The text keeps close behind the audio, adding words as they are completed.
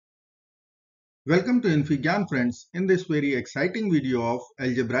Welcome to Infigyan friends. In this very exciting video of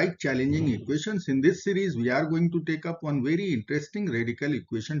algebraic challenging equations, in this series we are going to take up one very interesting radical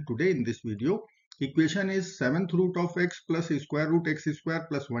equation today in this video. Equation is 7th root of x plus square root x square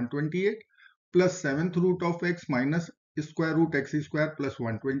plus 128 plus 7th root of x minus square root x square plus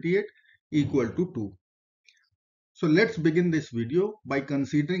 128 equal to 2. So let's begin this video by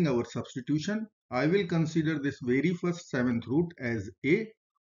considering our substitution. I will consider this very first 7th root as a,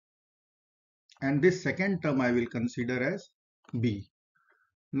 and this second term I will consider as b.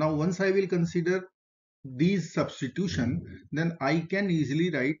 Now once I will consider these substitution, then I can easily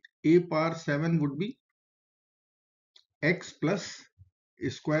write a power 7 would be x plus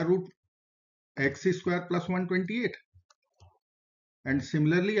square root x square plus 128, and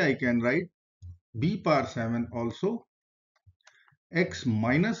similarly I can write b power 7 also x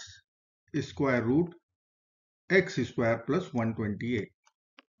minus square root x square plus 128.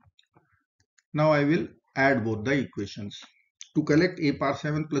 Now I will add both the equations to collect a power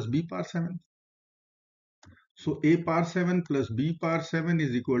 7 plus b power 7. So a power 7 plus b power 7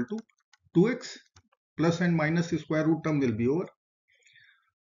 is equal to 2x, plus and minus square root term will be over.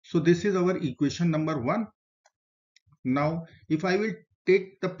 So this is our equation number 1. Now if I will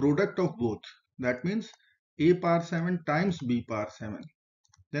take the product of both, that means a power 7 times b power 7,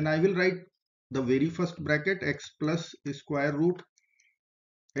 then I will write the very first bracket x plus square root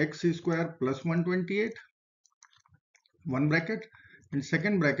x square plus 128, one bracket, and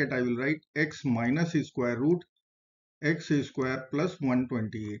second bracket I will write x minus square root x square plus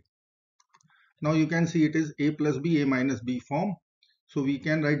 128. Now you can see it is a plus b, a minus b form. So we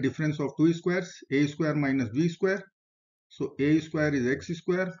can write difference of two squares, a square minus b square. So a square is x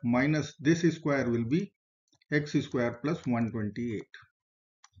square minus this square will be x square plus 128.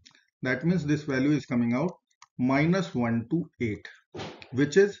 That means this value is coming out minus 128,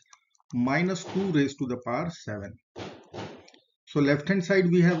 which is minus 2 raised to the power 7. So left hand side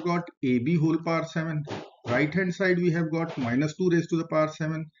we have got ab whole power 7. Right hand side we have got minus 2 raised to the power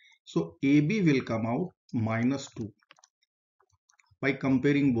 7. So AB will come out minus 2. By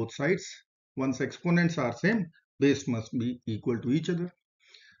comparing both sides, once exponents are same, base must be equal to each other.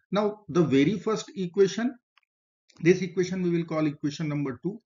 Now the very first equation, this equation we will call equation number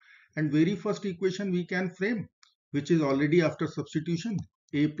 2, and very first equation we can frame, which is already after substitution,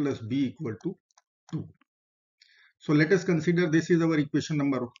 a plus b equal to 2. So let us consider this is our equation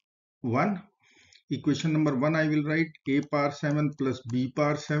number 1. Equation number 1 I will write a power 7 plus b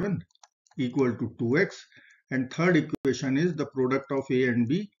power 7 equal to 2x, and third equation is the product of a and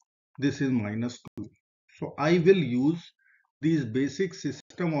b, this is minus 2. So I will use these basic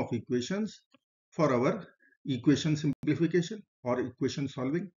system of equations for our equation simplification or equation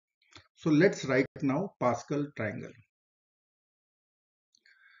solving. So let's write now Pascal triangle.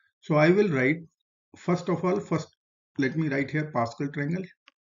 So I will write first let me write here Pascal triangle.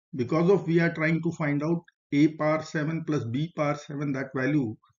 Because of we are trying to find out a power 7 plus b power 7, that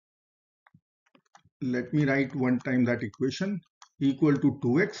value, let me write one time that equation equal to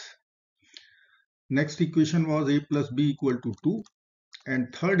 2x. Next equation was a plus b equal to 2,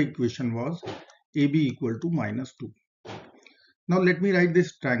 and third equation was ab equal to minus 2. Now let me write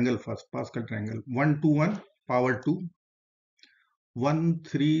this triangle first, Pascal triangle. 1 2 1 power 2, 1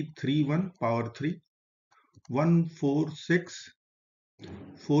 3 3 1 power 3, 1 4 6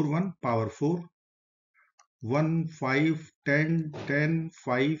 4 1 power 4, 1 5 10 10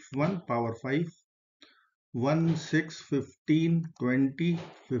 5 1 power 5, 1 6 15 20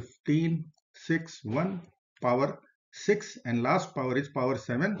 15 6 1 power 6, and last power is power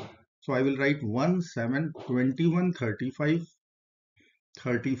 7. So I will write 1 7 21 35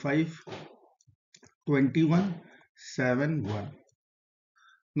 35 21 7 1.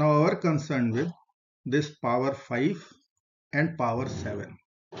 Now our concern with this power 5 and power 7.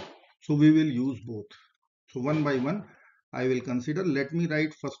 So we will use both. So one by one I will consider. Let me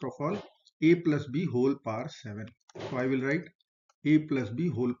write first of all a plus b whole power 7. So I will write a plus b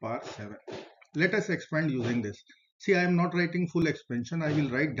whole power 7. Let us expand using this. See, I am not writing full expansion. I will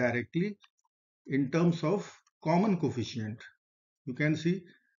write directly in terms of common coefficient. You can see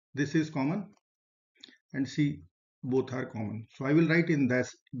this is common, and see both are common. So I will write in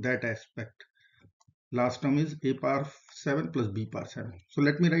that aspect. Last term is a power 7 plus b power 7. So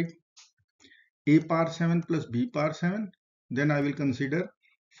let me write a power 7 plus b power 7. Then I will consider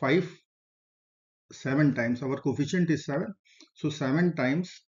 5 7 times. Our coefficient is 7. So 7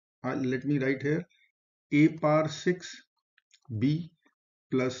 times, let me write here a power 6 b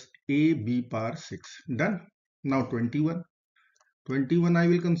plus a b power 6. Done. Now 21. 21 I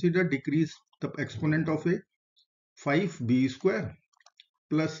will consider, decrease the exponent of a, 5b square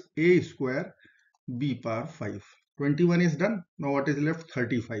plus a square b power 5. 21 is done. Now what is left?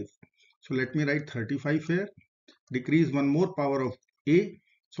 35. So let me write 35 here. Decrease one more power of a.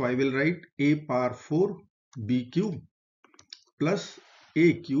 So I will write a power 4 b cube plus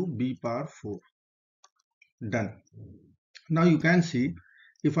a cube b power 4. Done. Now you can see,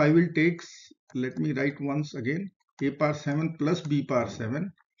 if I will take, let me write once again, a power 7 plus b power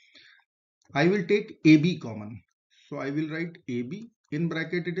 7. I will take ab common. So I will write ab, in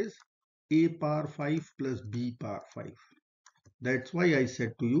bracket it is a power 5 plus b power 5. That's why I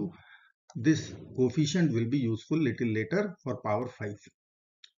said to you, this coefficient will be useful little later for power 5.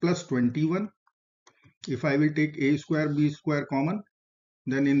 Plus 21. If I will take a square b square common,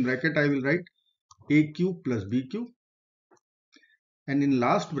 then in bracket I will write a cube plus b cube. And in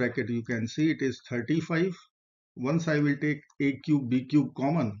last bracket you can see it is 35. Once I will take a cube b cube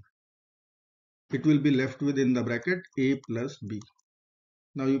common, it will be left within the bracket a plus b.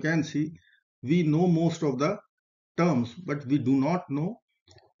 Now you can see we know most of the terms, but we do not know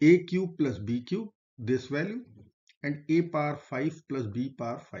a cube plus b cube, this value, and a power 5 plus b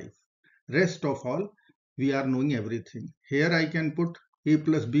power 5. Rest of all, we are knowing everything. Here I can put a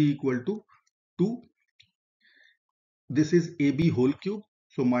plus b equal to 2. This is ab whole cube,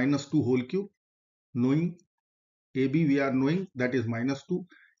 so minus 2 whole cube. Knowing ab, we are knowing that is minus 2.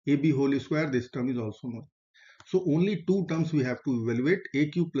 ab whole square, this term is also known. So only two terms we have to evaluate, a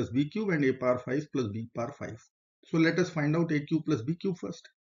cube plus b cube and a power 5 plus b power 5. So let us find out a cube plus b cube first.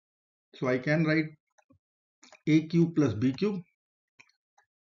 So I can write a cube plus b cube.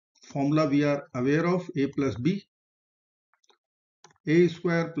 Formula we are aware of, a plus b, a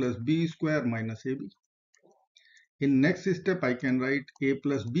square plus b square minus ab. In next step I can write a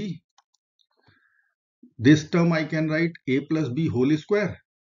plus b. This term I can write a plus b whole square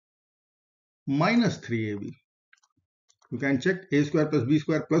minus 3ab. You can check a square plus b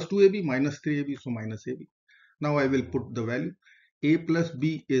square plus 2ab minus 3ab, so minus ab. Now I will put the value. A plus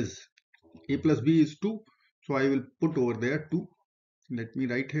b is 2, so I will put over there 2. Let me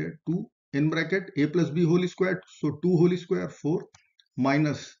write here 2 in bracket a plus b whole square, so 2 whole square 4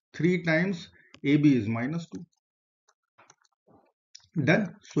 minus 3 times ab is minus 2.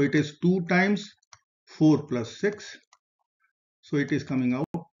 Done. So it is 2 times 4 plus 6, so it is coming out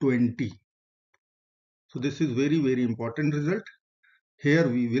 20. So this is very important result. Here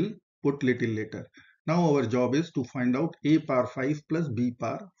we will put little later. Now our job is to find out a power 5 plus b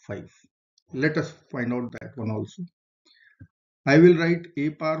power 5. Let us find out that one also. I will write a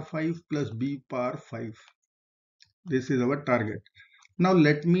power 5 plus b power 5. This is our target. Now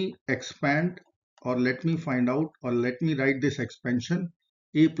let me expand, or let me find out, or let me write this expansion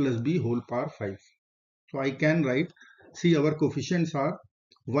a plus b whole power 5. So I can write, see our coefficients are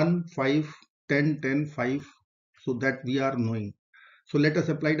 1, 5, 10, 10, 5. So that we are knowing. So let us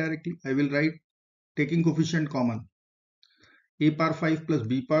apply directly. I will write, taking coefficient common, a power 5 plus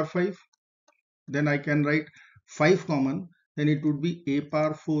b power 5. Then I can write 5 common, then it would be a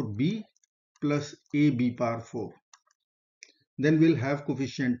power 4b plus ab power 4. Then we'll have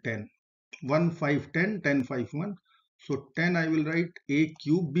coefficient 10. 1, 5, 10, 10, 5, 1. So 10 I will write a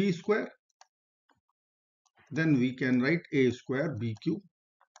cube b square. Then we can write a square b cube.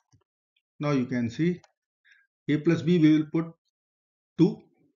 Now you can see a plus b we will put 2.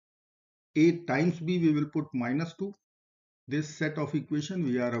 A times b we will put minus 2. This set of equation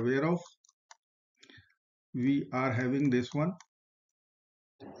we are aware of. We are having this one.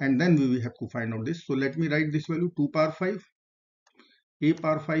 And then we will have to find out this. So let me write this value 2 power 5. A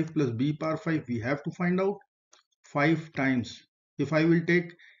power 5 plus b power 5 we have to find out. 5 times. If I will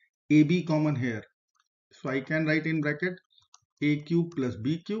take ab common here, so I can write in bracket a cube plus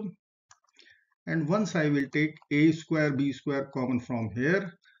b cube. And once I will take a square b square common from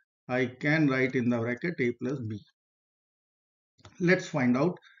here, I can write in the bracket a plus b. Let's find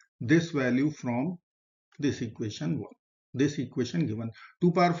out this value from this equation 1. This equation given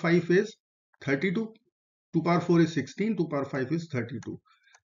 2 power 5 is 32, 2 power 4 is 16, 2 power 5 is 32,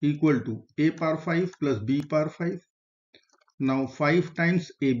 equal to a power 5 plus b power 5. Now 5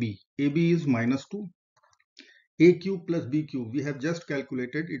 times ab, ab is minus 2, a cube plus b cube, we have just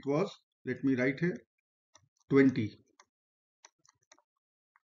calculated, it was, let me write here, 20.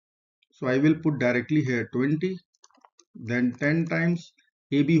 So I will put directly here 20, then 10 times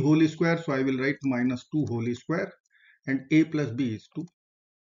ab whole square, so I will write minus 2 whole square, and a plus b is 2.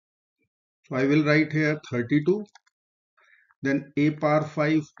 So I will write here 32, then a power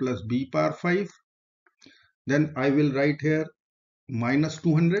 5 plus b power 5, then I will write here minus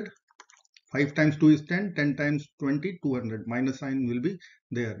 200. 5 times 2 is 10, 10 times 20, 200. Minus sign will be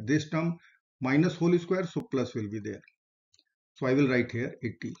there. This term minus whole square, so plus will be there. So I will write here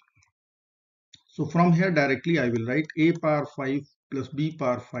 80. So from here directly I will write a power 5 plus b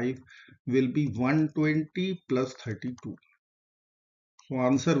power 5 will be 120 plus 32. So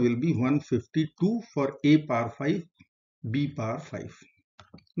answer will be 152 for a power 5, b power 5.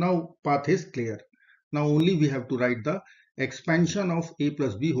 Now path is clear. Now only we have to write the expansion of a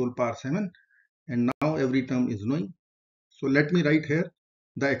plus b whole power 7, and now every term is knowing. So let me write here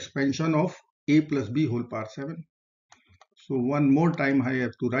the expansion of a plus b whole power 7. So one more time I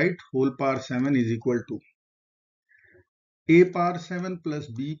have to write whole power 7 is equal to a power 7 plus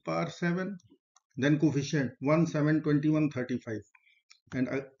b power 7, then coefficient 1, 7, 21, 35,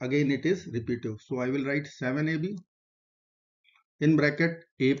 and again it is repetitive. So I will write 7ab in bracket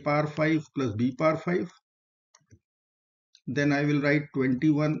a power 5 plus b power 5, then I will write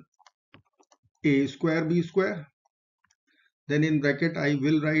 21 a square b square, then in bracket I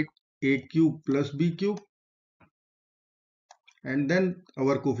will write a cube plus b cube, and then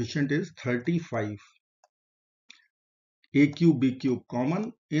our coefficient is 35. A cube b cube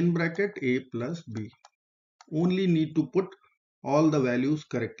common, in bracket a plus b. Only need to put all the values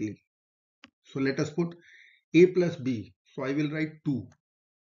correctly. So let us put a plus b. So I will write 2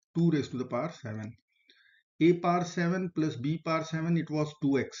 raised to the power 7. A power 7 plus b power 7, it was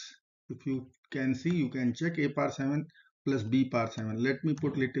 2x. If you can see, you can check a power 7 plus b power 7. Let me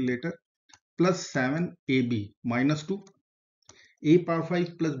put little later. Plus 7ab minus 2. A power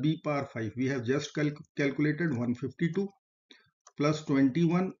 5 plus b power 5. We have just calculated 152 plus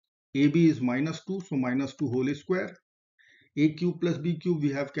 21. AB is minus 2, so minus 2 whole square. A cube plus b cube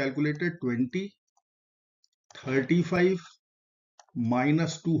we have calculated 20. 35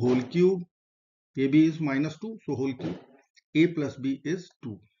 minus 2 whole cube. AB is minus 2, so whole cube. A plus b is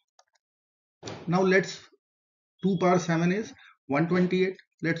 2. Now let's 2 power 7 is 128.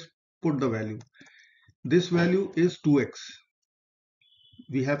 Let's put the value. This value is 2x.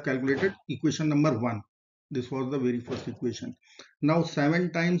 We have calculated equation number 1. This was the very first equation. Now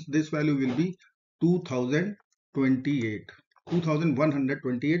 7 times this value will be 2028.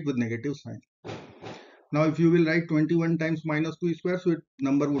 2128 with negative sign. Now if you will write 21 times minus 2 square, so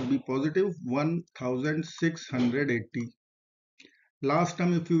number would be positive 1680. Last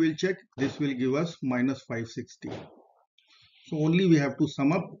term if you will check, this will give us minus 560. So only we have to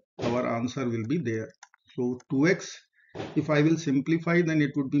sum up, our answer will be there. So 2x, if I will simplify, then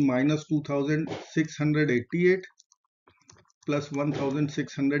it would be minus 2688 plus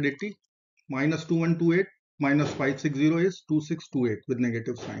 1680 minus 2128 minus 560 is 2628 with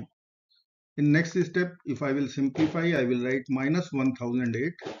negative sign. In next step, if I will simplify, I will write minus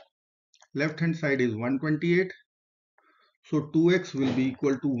 1008. Left hand side is 128. So 2x will be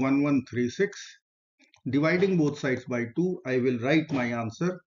equal to 1136. Dividing both sides by 2, I will write my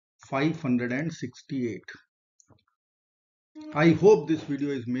answer 568. I hope this video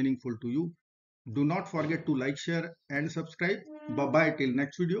is meaningful to you. Do not forget to like, share and subscribe. Bye bye till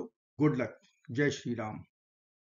next video. Good luck. Jai Shri Ram.